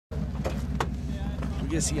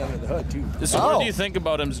get to see under the hood too. So what do you think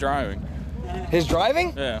about him driving? His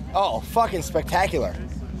driving? Yeah. Oh, fucking spectacular.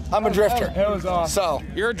 I'm a drifter. It was awesome. So.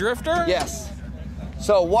 You're a drifter? Yes.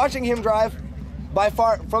 So watching him drive, by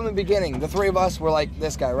far, from the beginning, the three of us were like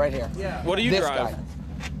this guy right here. Yeah. What do you drive?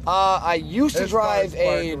 I used to drive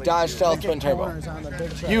a Dodge Stealth Twin Turbo. Used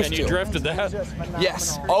And you to. drifted that?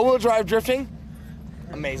 Yes. All-wheel drive drifting.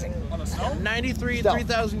 Amazing. 93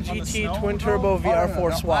 3000 GT Twin Turbo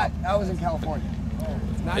VR4 swap. I was in California.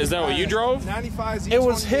 Is that what you drove? 95 It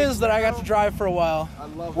was his that I got to drive for a while. I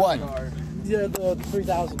love What? that car. Yeah, the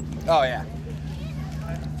 3000. Oh, yeah.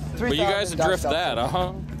 But you guys drift that,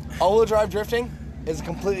 huh? All-wheel drive drifting is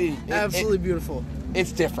completely... Absolutely beautiful.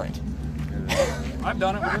 It's different. I've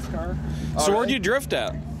done it with this car. So where'd you drift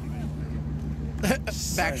at?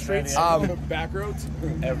 Back streets. Back roads?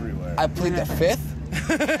 Everywhere. I plead the fifth.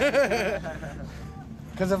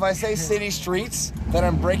 Because if I say city streets, then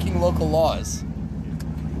I'm breaking local laws.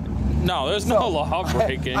 No, there's no law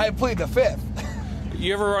breaking. I plead the fifth.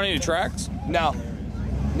 You ever run any tracks? No.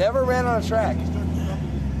 Never ran on a track.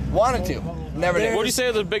 Wanted to. Never did. What do you say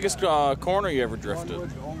is the biggest corner you ever drifted?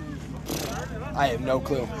 I have no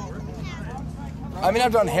clue. I mean,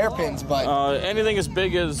 I've done hairpins, but... anything as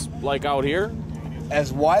big as, like, out here?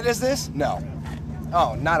 As wide as this? No.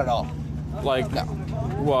 Oh, not at all. Like,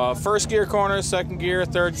 no. First gear corner, second gear,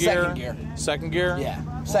 third gear? Second gear. Second gear?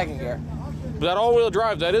 Yeah, second gear. But that all-wheel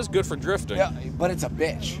drive, that is good for drifting. Yeah, but it's a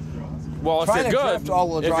bitch. Well, if Trying you're to good, drift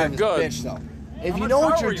all-wheel drive if you're good, is a bitch, though. If you know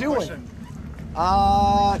what you're doing,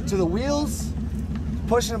 to the wheels,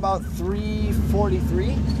 pushing about 343.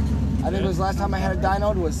 I think it was the last time I had a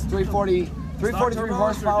dyno. It was 343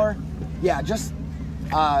 horsepower. Yeah, just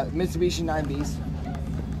Mitsubishi 9Bs.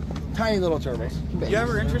 Tiny little turbos. You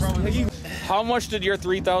ever interested? how much did your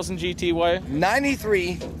 3000 GT weigh?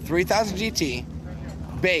 93 3000 GT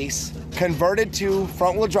base converted to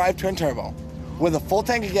front-wheel drive twin turbo with a full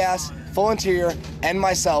tank of gas, full interior, and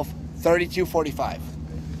myself 3245.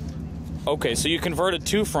 Okay, so you converted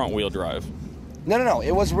to front-wheel drive. No.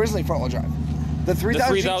 It was originally front-wheel drive. The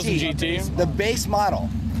 3000 GT? The base model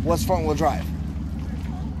was front-wheel drive.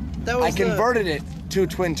 That was I converted it to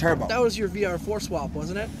twin turbo. That was your VR4 swap,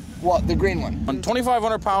 wasn't it? Well, the green one. On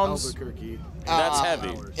 2,500 pounds, Albuquerque. that's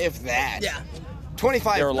heavy. If that. Yeah.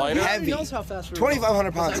 25 They're lighter? heavy. He knows how fast we were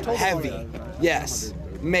 2,500 going. pounds I told him heavy. about it. Yes,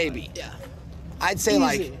 maybe. Yeah. I'd say Easy.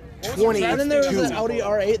 like 22. And then there was an Audi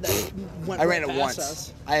R8 that went I ran right it past once.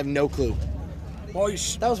 us. I have no clue. Well,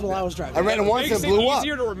 That was while I was driving. I ran it once and it blew up.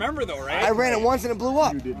 Easier to remember though, right? I ran it once and it blew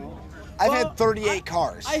up. I've had 38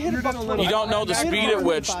 cars. I hit about 20. You don't know the speed at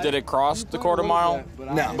which did it cross the quarter mile?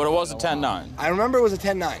 No. But it was a 10.9. I remember it was a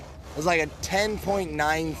 10.9. It was like a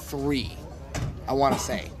 10.93, I want to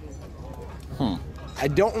say. I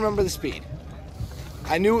don't remember the speed.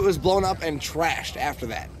 I knew it was blown up and trashed after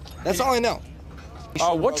that. That's all I know.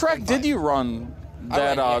 What track did you run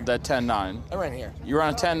that ran that 10.9? I ran here. You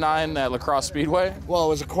ran a 10.9 at La Crosse Speedway? Well, it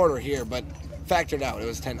was a quarter here, but factored out, it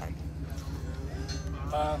was 10.9.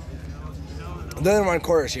 They don't run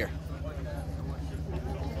quarters here.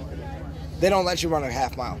 They don't let you run a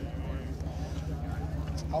half mile.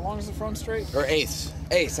 How long is the front straight? Or eighths.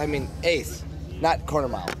 Eighth. Not quarter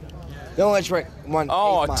mile. They don't let you run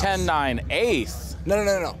Oh, a eighth miles. 10.9 eighth. No.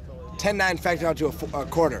 10.9 factored out to a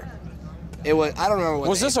quarter. It was, I don't remember what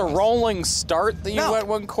Was the this eighth a was. rolling start that you No. went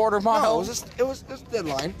 1/4 mile? No, it was dead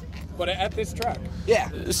line. But at this track. Yeah.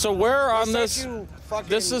 So where on They this? start you fucking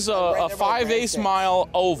This is right a there by the 5/8 grandstands. mile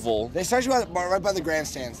oval. They start you right by the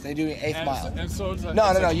grandstands. They do an eighth mile. And so it's a,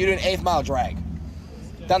 No. You do an eighth mile drag.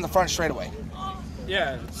 Down the front straightaway.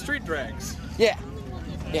 Yeah, street drags. Yeah.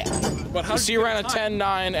 But how? So you ran a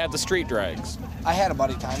 10.9 at the street drags. I had a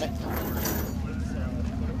buddy time it.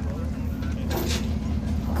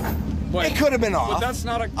 But, It could have been off. But that's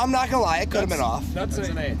not a. I'm not gonna lie, it could have been off. That's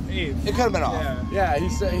an eighth. It could have been off. Yeah. Yeah, he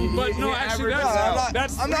said. But no, actually, No,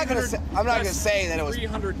 that's I'm not gonna say. I'm not gonna say that it was.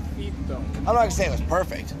 300 feet though. I'm not gonna say it was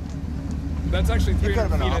perfect. That's actually could've 300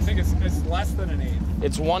 been feet. I off. think it's less than an eighth.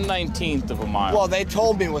 It's 1/19 of a mile. Well, they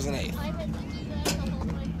told me it was an eighth.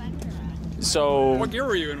 So What gear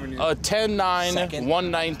were you in when you? a 10.9, Second.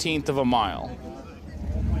 1/19 of a mile.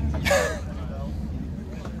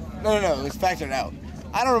 No. It was factored out.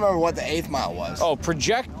 I don't remember what the eighth mile was. Oh,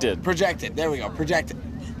 projected. Projected. There we go. Projected.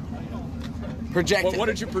 What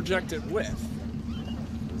did you project it with?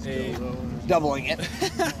 Doubling it.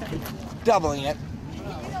 Doubling it.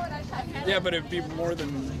 Yeah, but it'd be more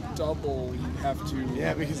than double. You have to.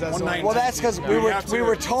 Yeah, because that's 119. Well, that's 'cause we You were- have to we go-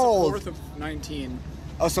 were it's a told- fourth of 19.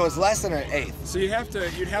 Oh, so it's less than an eighth. So you'd have to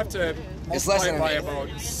It's multiply less than it by an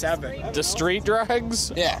about 7. The street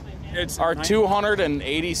drags It's are 19.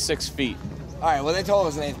 286 feet. All right, well, they told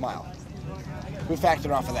us an eighth mile. We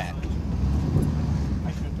factored off of that.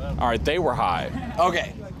 All right, they were high.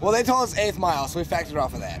 Okay, well, they told us eighth mile, so we factored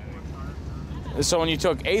off of that. So when you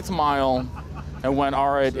took eighth mile and went,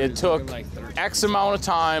 all right, it took X amount of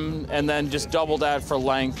time and then just double that for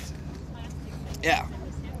length. Yeah.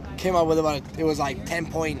 Came up with about, it was like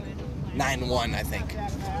 10.91, I think.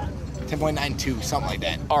 10.92, something like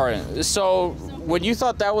that. All right, so when you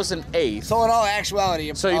thought that was an eighth. So in all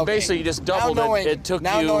actuality, So you basically just doubled it. It took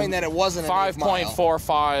now you knowing that it wasn't an eighth mile.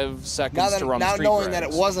 5.45 seconds to run the street Now knowing drags.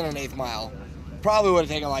 that it wasn't an eighth mile, probably would have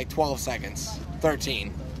taken like 12 seconds,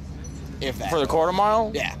 13, if that. For the quarter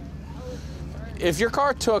mile? Yeah. If your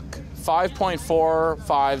car took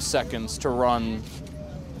 5.45 seconds to run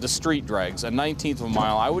the street drags, a 19th of a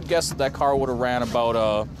mile, I would guess that that car would have ran about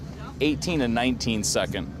a 18 to 19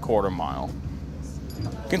 second quarter mile.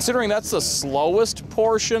 Considering that's the slowest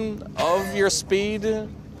portion of your speed,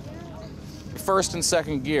 first and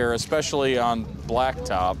second gear, especially on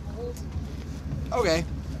blacktop. Okay.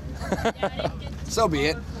 So be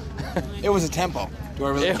it. It was a tempo. Do I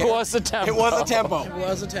really care? It was a tempo. It was a tempo. It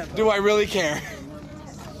was a tempo. Do I really care?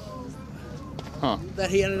 Huh. That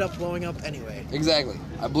he ended up blowing up anyway. Exactly.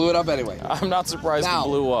 I blew it up anyway. I'm not surprised Now, it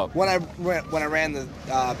blew up. When I ran the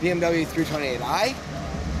BMW 328i,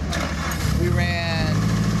 we ran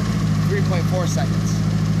 3.4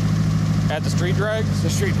 seconds. At the street drags? The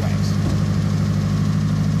street drags.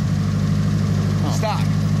 Stock.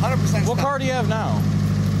 100% stock. What car do you have now?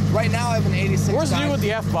 Right now I have an 86. Where's the dude with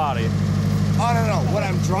the F-body? Oh, no. What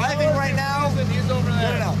I'm driving right now... He's over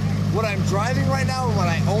there. No. What I'm driving right now and what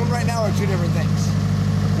I own right now are two different things.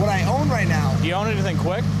 What I own right now, Do you own anything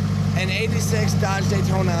quick? an 86 Dodge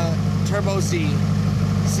Daytona Turbo Z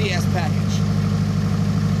CS package.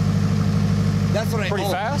 That's what I Pretty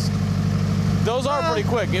own. fast? Those are pretty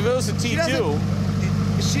quick. If it was a She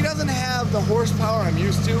T2, She doesn't have the horsepower I'm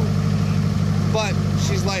used to, but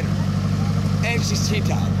she's lighter. And she's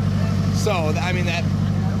T-top. So, I mean, that,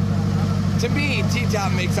 to me,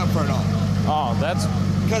 T-top makes up for it all. oh, that's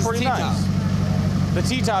Because pretty T-top. nice. The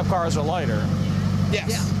T-top cars are lighter. Yes.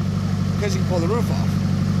 Yeah. Because you can pull the roof off.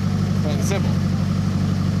 Plain and simple.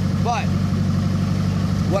 But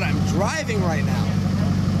what I'm driving right now,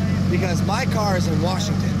 because my car is in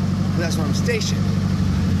Washington, that's where I'm stationed.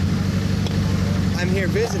 I'm here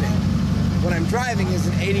visiting. What I'm driving is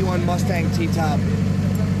an 81 Mustang T-top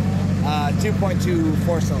 2.2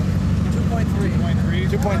 four-cylinder. 2.3.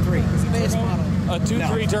 2.3. Base model. A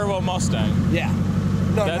 2.3 turbo Mustang. Yeah.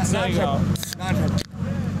 No, That's not turbo. Non-turbo.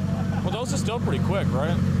 Well, those are still pretty quick,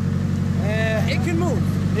 right? It can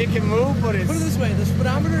move. It can move, but it's... Put it this way: the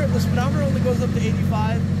speedometer only goes up to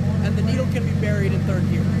 85, and the needle can be buried in third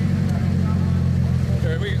gear.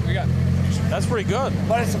 Okay, we got. That's pretty good.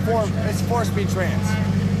 But it's a four-speed trans.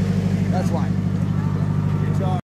 That's why.